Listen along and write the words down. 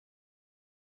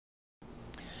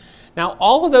Now,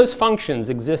 all of those functions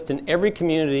exist in every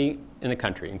community in the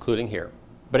country, including here.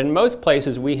 But in most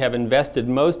places, we have invested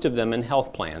most of them in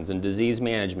health plans and disease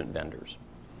management vendors.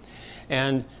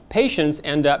 And patients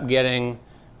end up getting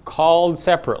called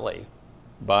separately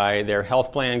by their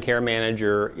health plan care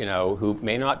manager, who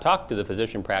may not talk to the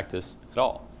physician practice at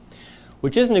all,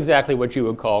 which isn't exactly what you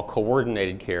would call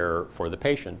coordinated care for the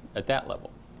patient at that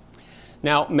level.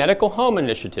 Now, medical home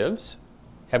initiatives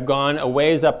have gone a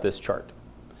ways up this chart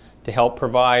to help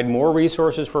provide more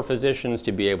resources for physicians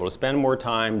to be able to spend more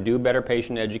time, do better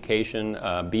patient education,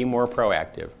 be more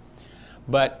proactive.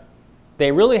 But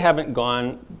they really haven't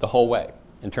gone the whole way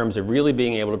in terms of really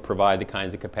being able to provide the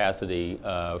kinds of capacity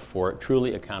for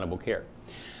truly accountable care.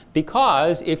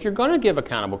 Because if you're going to give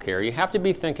accountable care, you have to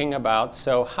be thinking about,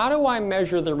 so how do I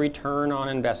measure the return on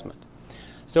investment?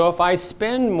 So if I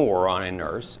spend more on a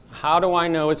nurse, how do I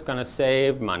know it's going to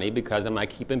save money because am I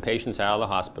keeping patients out of the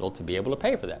hospital to be able to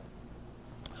pay for that?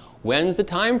 When's the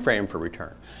time frame for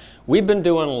return? We've been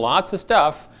doing lots of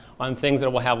stuff on things that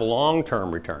will have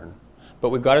long-term return, but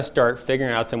we've got to start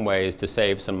figuring out some ways to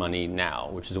save some money now,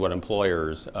 which is what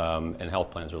employers and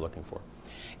health plans are looking for.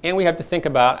 And we have to think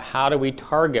about how do we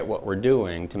target what we're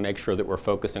doing to make sure that we're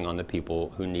focusing on the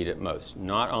people who need it most,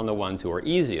 not on the ones who are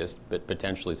easiest, but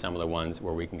potentially some of the ones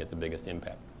where we can get the biggest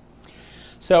impact.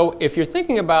 So if you're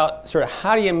thinking about sort of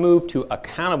how do you move to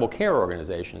accountable care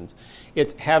organizations,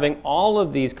 it's having all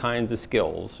of these kinds of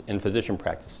skills in physician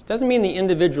practice. It doesn't mean the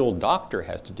individual doctor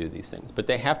has to do these things, but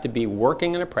they have to be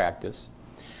working in a practice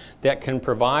that can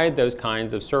provide those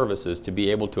kinds of services to be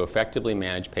able to effectively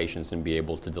manage patients and be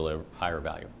able to deliver higher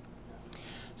value.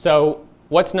 So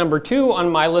what's number 2 on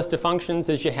my list of functions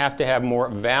is you have to have more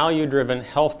value-driven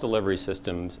health delivery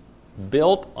systems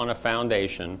built on a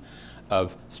foundation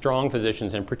of strong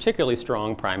physicians and particularly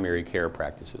strong primary care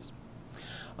practices.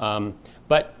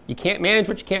 But you can't manage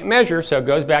what you can't measure, so it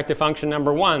goes back to function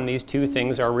number 1. These two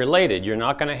things are related. You're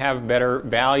not going to have better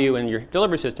value in your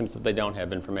delivery systems if they don't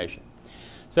have information.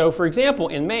 So for example,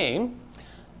 in Maine,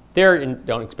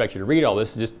 don't expect you to read all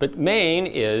this, but Maine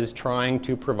is trying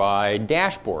to provide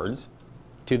dashboards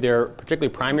to their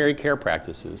particularly primary care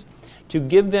practices to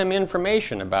give them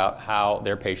information about how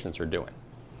their patients are doing.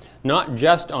 Not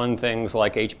just on things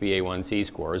like HbA1c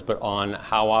scores, but on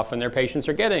how often their patients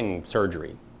are getting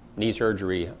surgery, knee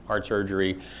surgery, heart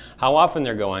surgery, how often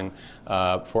they're going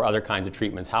for other kinds of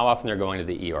treatments, how often they're going to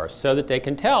the ER, so that they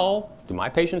can tell, do my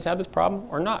patients have this problem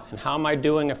or not? And how am I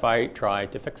doing if I try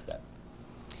to fix that?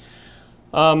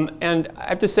 And I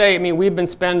have to say, we've been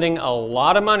spending a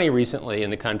lot of money recently in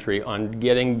the country on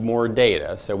getting more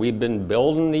data. So we've been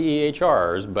building the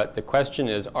EHRs, but the question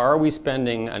is, are we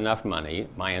spending enough money?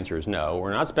 My answer is no.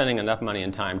 We're not spending enough money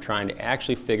and time trying to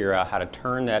actually figure out how to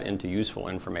turn that into useful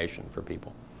information for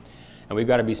people. And we've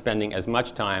got to be spending as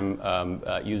much time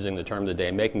using the term of the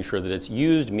day, making sure that it's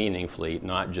used meaningfully,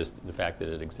 not just the fact that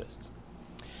it exists.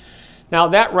 Now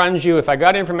that runs you, if I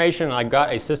got information and I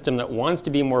got a system that wants to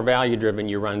be more value-driven,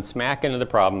 you run smack into the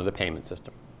problem of the payment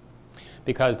system.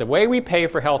 Because the way we pay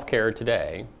for health care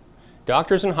today,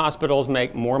 doctors and hospitals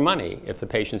make more money if the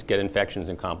patients get infections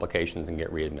and complications and get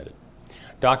readmitted.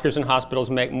 Doctors and hospitals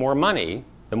make more money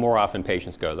the more often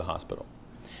patients go to the hospital.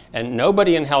 And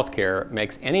nobody in health care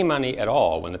makes any money at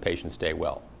all when the patients stay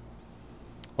well.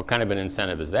 What kind of an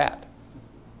incentive is that?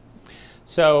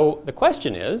 So the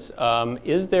question is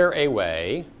there a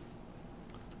way,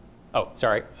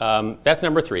 that's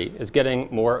number 3, is getting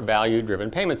more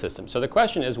value-driven payment systems. So the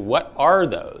question is, what are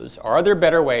those? Are there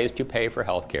better ways to pay for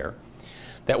health care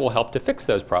that will help to fix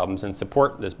those problems and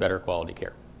support this better quality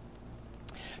care?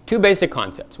 2 basic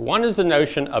concepts. One is the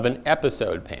notion of an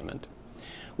episode payment,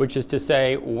 which is to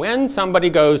say, when somebody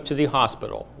goes to the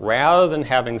hospital, rather than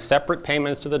having separate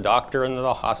payments to the doctor and to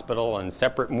the hospital and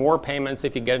separate more payments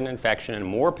if you get an infection and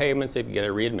more payments if you get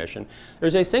a readmission,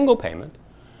 there's a single payment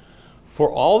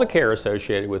for all the care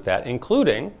associated with that,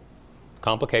 including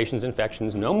complications,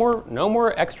 infections, no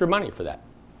more extra money for that.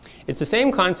 It's the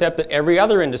same concept that every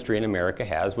other industry in America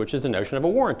has, which is the notion of a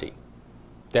warranty.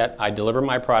 That I deliver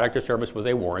my product or service with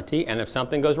a warranty, and if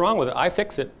something goes wrong with it, I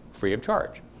fix it free of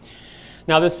charge.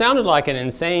 Now this sounded like an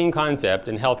insane concept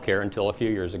in healthcare until a few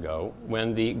years ago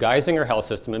when the Geisinger Health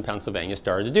System in Pennsylvania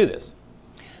started to do this.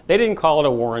 They didn't call it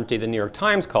a warranty, the New York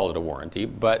Times called it a warranty,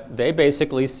 but they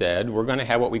basically said we're going to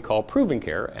have what we call proven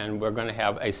care, and we're going to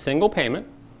have a single payment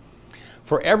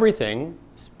for everything,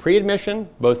 pre-admission,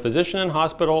 both physician and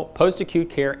hospital, post-acute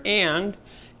care, and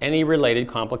any related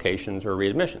complications or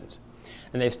readmissions.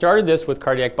 And they started this with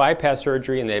cardiac bypass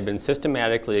surgery, and they've been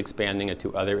systematically expanding it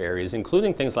to other areas,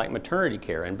 including things like maternity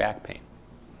care and back pain.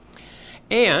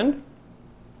 And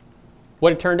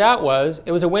What it turned out was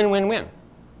it was a win-win-win.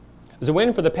 It was a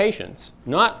win for the patients,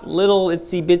 not little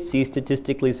itsy-bitsy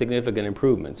statistically significant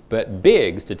improvements, but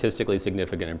big statistically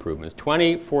significant improvements,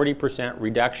 20, 40%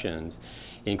 reductions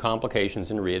in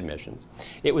complications and readmissions.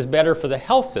 It was better for the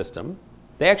health system.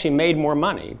 They actually made more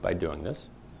money by doing this.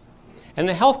 And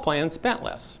the health plan spent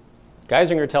less.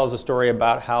 Geisinger tells a story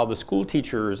about how the school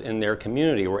teachers in their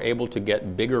community were able to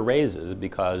get bigger raises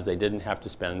because they didn't have to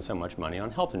spend so much money on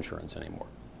health insurance anymore.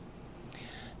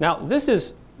 Now, this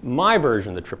is my version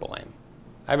of the triple aim.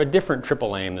 I have a different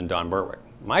triple aim than Don Berwick.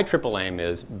 My triple aim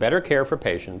is better care for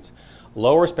patients,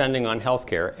 lower spending on health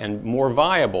care, and more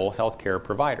viable health care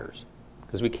providers.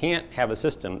 Because we can't have a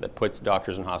system that puts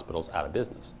doctors and hospitals out of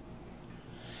business.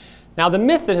 Now, the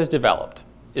myth that has developed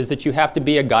is that you have to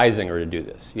be a Geisinger to do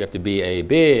this. You have to be a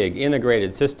big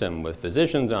integrated system with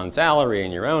physicians on salary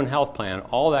and your own health plan,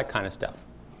 all that kind of stuff.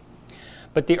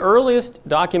 But the earliest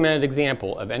documented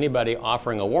example of anybody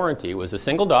offering a warranty was a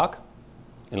single doc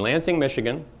in Lansing,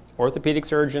 Michigan, orthopedic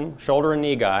surgeon, shoulder and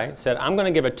knee guy, said, I'm going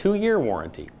to give a 2-year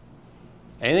warranty.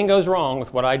 Anything goes wrong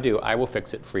with what I do, I will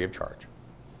fix it free of charge.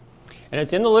 And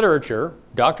it's in the literature.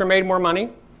 Doctor made more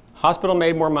money, hospital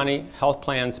made more money, health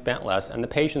plan spent less, and the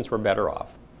patients were better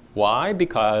off. Why?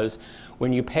 Because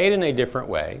when you paid in a different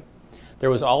way, there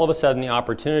was all of a sudden the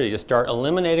opportunity to start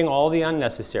eliminating all the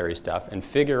unnecessary stuff and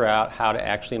figure out how to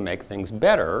actually make things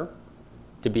better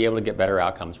to be able to get better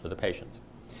outcomes for the patients.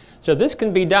 So this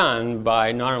can be done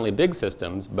by not only big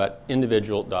systems, but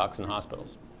individual docs and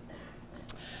hospitals.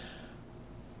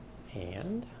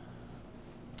 And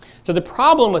so the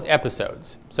problem with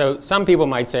episodes, so some people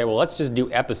might say, well, let's just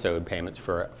do episode payments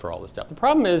for all this stuff. The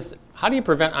problem is, how do you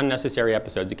prevent unnecessary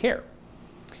episodes of care?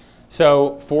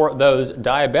 So for those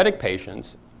diabetic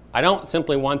patients, I don't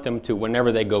simply want them to,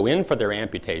 whenever they go in for their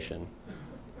amputation,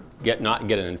 not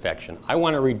get an infection. I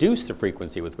want to reduce the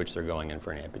frequency with which they're going in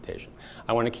for an amputation.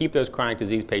 I want to keep those chronic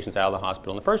disease patients out of the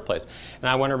hospital in the first place. And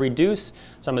I want to reduce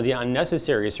some of the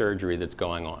unnecessary surgery that's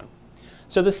going on.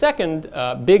 So the second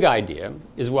big idea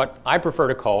is what I prefer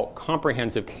to call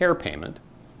comprehensive care payment.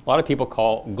 A lot of people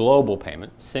call global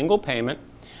payment, single payment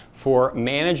for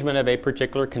management of a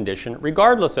particular condition,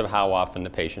 regardless of how often the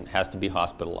patient has to be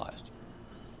hospitalized.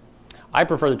 I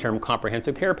prefer the term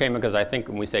comprehensive care payment because I think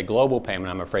when we say global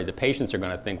payment, I'm afraid the patients are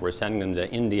going to think we're sending them to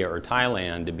India or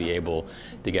Thailand to be able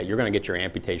to get, you're going to get your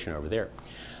amputation over there.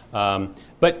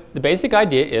 But the basic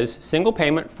idea is single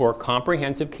payment for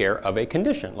comprehensive care of a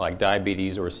condition like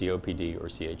diabetes or COPD or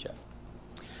CHF.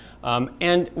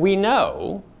 And we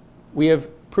know, we have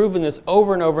proven this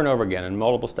over and over and over again in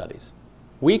multiple studies.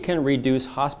 We can reduce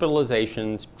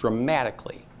hospitalizations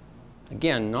dramatically.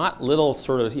 Again, not little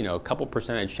sort of, a couple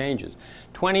percentage changes.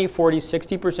 20, 40,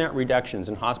 60% reductions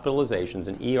in hospitalizations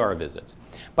and ER visits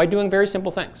by doing very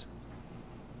simple things.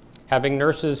 Having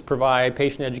nurses provide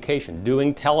patient education,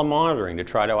 doing telemonitoring to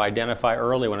try to identify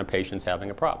early when a patient's having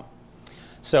a problem.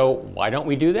 So why don't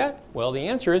we do that? Well, the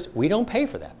answer is we don't pay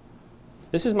for that.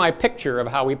 This is my picture of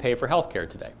how we pay for healthcare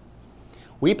today.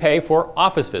 We pay for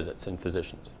office visits and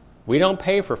physicians. We don't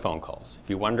pay for phone calls. If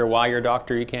you wonder why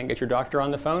you can't get your doctor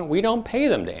on the phone, we don't pay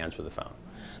them to answer the phone.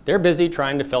 They're busy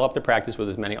trying to fill up the practice with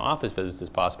as many office visits as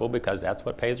possible because that's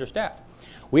what pays their staff.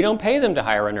 We don't pay them to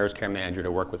hire a nurse care manager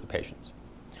to work with the patients.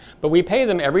 But we pay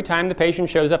them every time the patient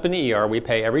shows up in the ER, we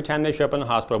pay every time they show up in the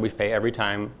hospital, we pay every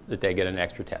time that they get an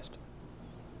extra test.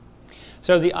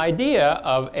 So the idea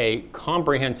of a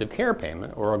comprehensive care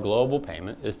payment or a global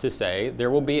payment is to say there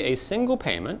will be a single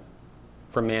payment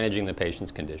for managing the patient's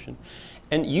condition,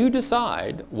 and you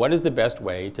decide what is the best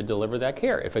way to deliver that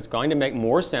care. If it's going to make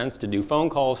more sense to do phone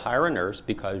calls, hire a nurse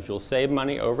because you'll save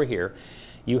money over here,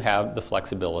 you have the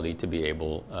flexibility to be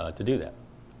able to do that.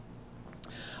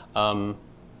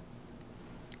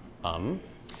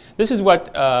 This is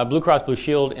what Blue Cross Blue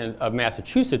Shield of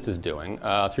Massachusetts is doing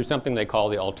through something they call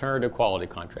the Alternative Quality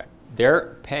Contract.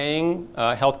 They're paying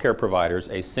healthcare providers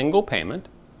a single payment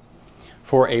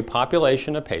for a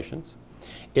population of patients.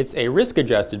 It's a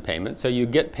risk-adjusted payment, so you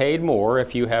get paid more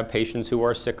if you have patients who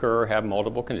are sicker or have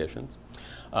multiple conditions.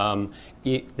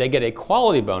 They get a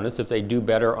quality bonus if they do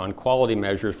better on quality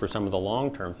measures for some of the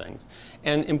long-term things.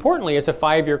 And importantly, it's a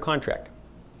 5-year contract.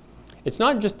 It's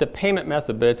not just the payment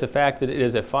method, but it's the fact that it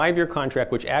is a 5-year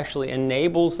contract which actually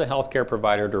enables the healthcare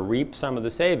provider to reap some of the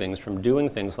savings from doing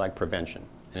things like prevention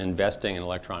and investing in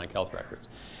electronic health records.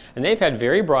 And they've had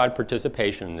very broad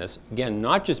participation in this. Again,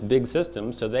 not just big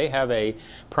systems, so they have a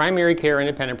primary care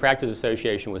independent practice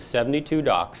association with 72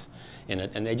 docs in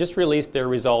it, and they just released their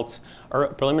results, or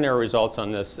preliminary results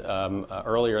on this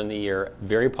earlier in the year,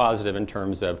 very positive in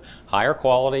terms of higher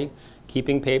quality,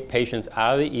 keeping patients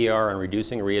out of the ER and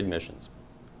reducing readmissions.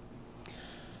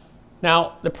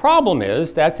 Now, the problem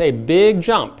is that's a big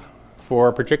jump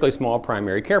for particularly small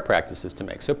primary care practices to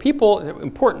make. So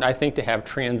important, I think, to have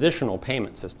transitional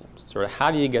payment systems. Sort of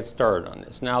how do you get started on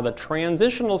this? Now, the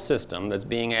transitional system that's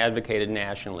being advocated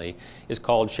nationally is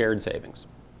called shared savings.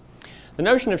 The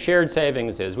notion of shared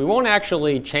savings is we won't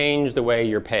actually change the way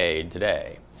you're paid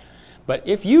today. But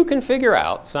if you can figure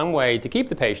out some way to keep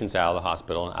the patients out of the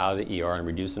hospital and out of the ER and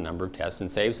reduce the number of tests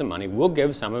and save some money, we'll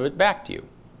give some of it back to you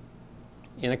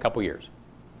in a couple years.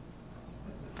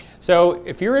 So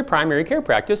if you're a primary care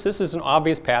practice, this is an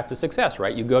obvious path to success,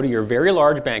 right? You go to your very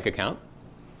large bank account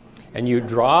and you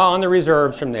draw on the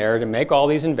reserves from there to make all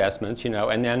these investments,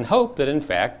 and then hope that in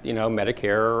fact,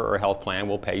 Medicare or health plan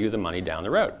will pay you the money down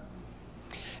the road.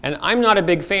 And I'm not a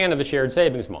big fan of the shared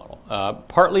savings model,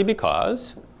 partly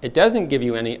because it doesn't give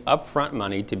you any upfront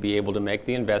money to be able to make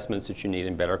the investments that you need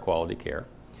in better quality care.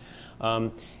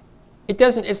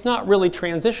 It's not really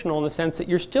transitional in the sense that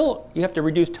you have to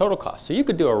reduce total costs. So you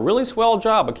could do a really swell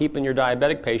job of keeping your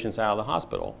diabetic patients out of the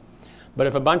hospital. But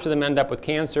if a bunch of them end up with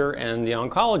cancer and the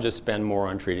oncologists spend more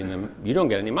on treating them, you don't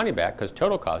get any money back because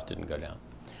total cost didn't go down.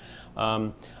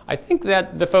 I think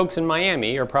that the folks in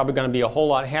Miami are probably going to be a whole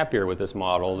lot happier with this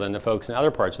model than the folks in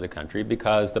other parts of the country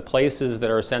because the places that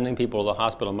are sending people to the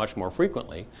hospital much more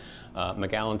frequently,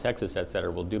 McAllen, Texas, et cetera,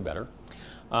 will do better.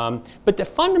 But the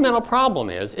fundamental problem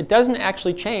is it doesn't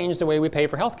actually change the way we pay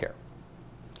for health care.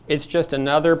 It's just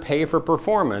another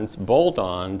pay-for-performance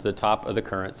bolt-on to the top of the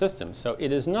current system. So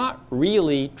it is not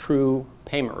really true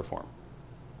payment reform.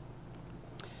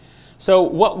 So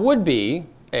what would be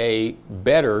a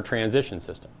better transition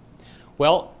system?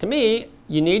 Well, to me,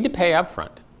 you need to pay up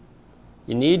front.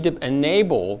 You need to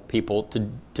enable people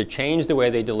to change the way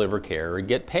they deliver care, or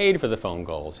get paid for the phone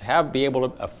calls, be able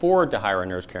to afford to hire a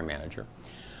nurse care manager.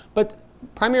 But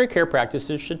primary care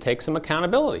practices should take some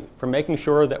accountability for making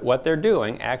sure that what they're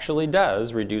doing actually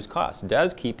does reduce costs,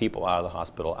 does keep people out of the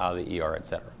hospital, out of the ER, et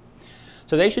cetera.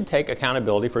 So they should take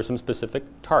accountability for some specific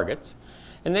targets.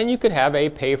 And then you could have a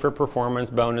pay-for-performance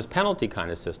bonus penalty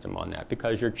kind of system on that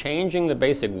because you're changing the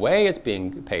basic way it's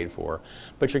being paid for,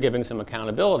 but you're giving some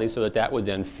accountability so that that would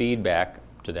then feed back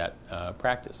to that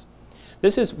practice.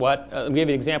 This is what, let me give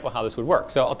you an example of how this would work.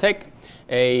 So I'll take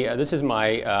this is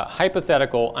my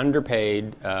hypothetical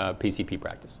underpaid PCP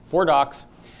practice. 4 docs.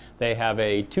 They have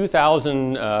a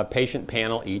 2,000 patient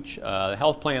panel each. The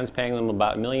health plan's paying them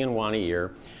about $1.1 million a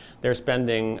year. They're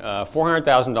spending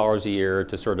 $400,000 a year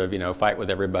to sort of, fight with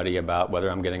everybody about whether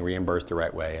I'm getting reimbursed the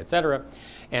right way, et cetera.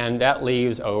 And that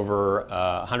leaves over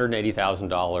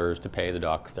 $180,000 to pay the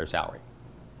docs their salary.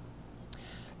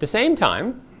 At the same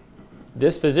time,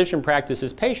 this physician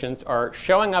practice's patients are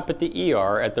showing up at the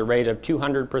ER at the rate of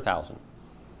 200 per thousand.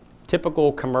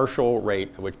 Typical commercial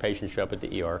rate at which patients show up at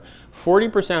the ER.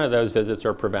 40% of those visits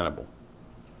are preventable.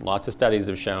 Lots of studies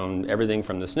have shown everything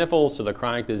from the sniffles to the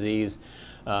chronic disease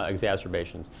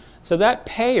exacerbations. So that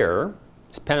payer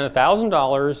spending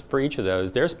 $1,000 for each of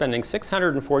those, they're spending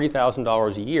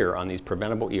 $640,000 a year on these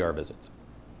preventable ER visits.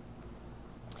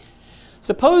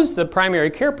 Suppose the primary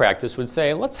care practice would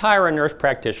say, let's hire a nurse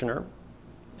practitioner,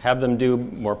 have them do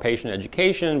more patient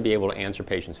education, be able to answer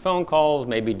patients' phone calls,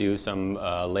 maybe do some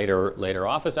later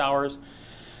office hours,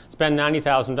 spend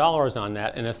 $90,000 on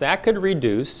that, and if that could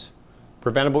reduce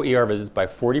preventable ER visits by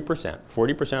 40%,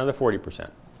 40% of the 40%,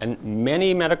 and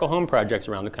many medical home projects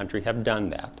around the country have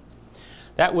done that,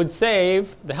 that would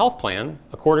save the health plan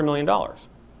 $250,000.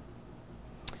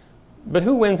 But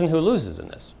who wins and who loses in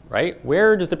this, right?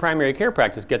 Where does the primary care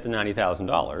practice get the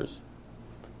 $90,000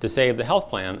 to save the health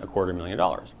plan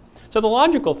 $250,000? So the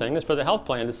logical thing is for the health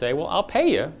plan to say, well, I'll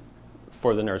pay you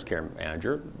for the nurse care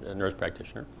manager, nurse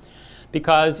practitioner,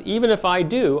 because even if I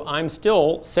do, I'm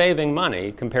still saving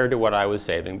money compared to what I was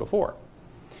saving before.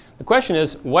 The question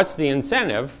is, what's the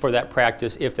incentive for that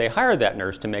practice if they hire that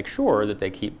nurse to make sure that they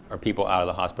keep our people out of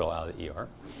the hospital, out of the ER?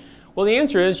 Well, the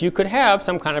answer is you could have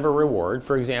some kind of a reward.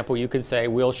 For example, you could say,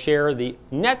 we'll share the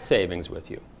net savings with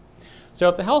you. So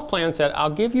if the health plan said, I'll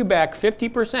give you back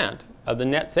 50% of the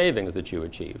net savings that you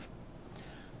achieve,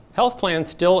 health plan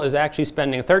still is actually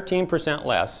spending 13%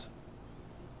 less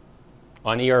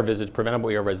on ER visits, preventable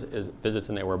ER visits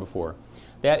than they were before.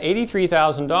 That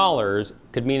 $83,000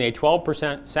 could mean a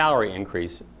 12% salary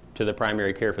increase to the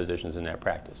primary care physicians in that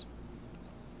practice.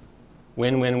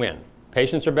 Win, win, win.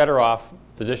 Patients are better off,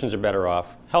 physicians are better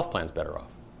off, health plan's better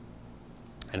off,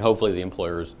 and hopefully the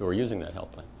employers who are using that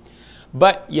health plan.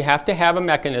 But you have to have a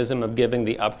mechanism of giving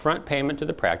the upfront payment to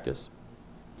the practice,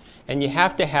 and you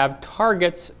have to have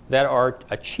targets that are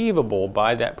achievable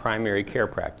by that primary care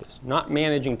practice, not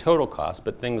managing total costs,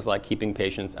 but things like keeping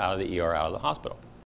patients out of the ER, out of the hospital.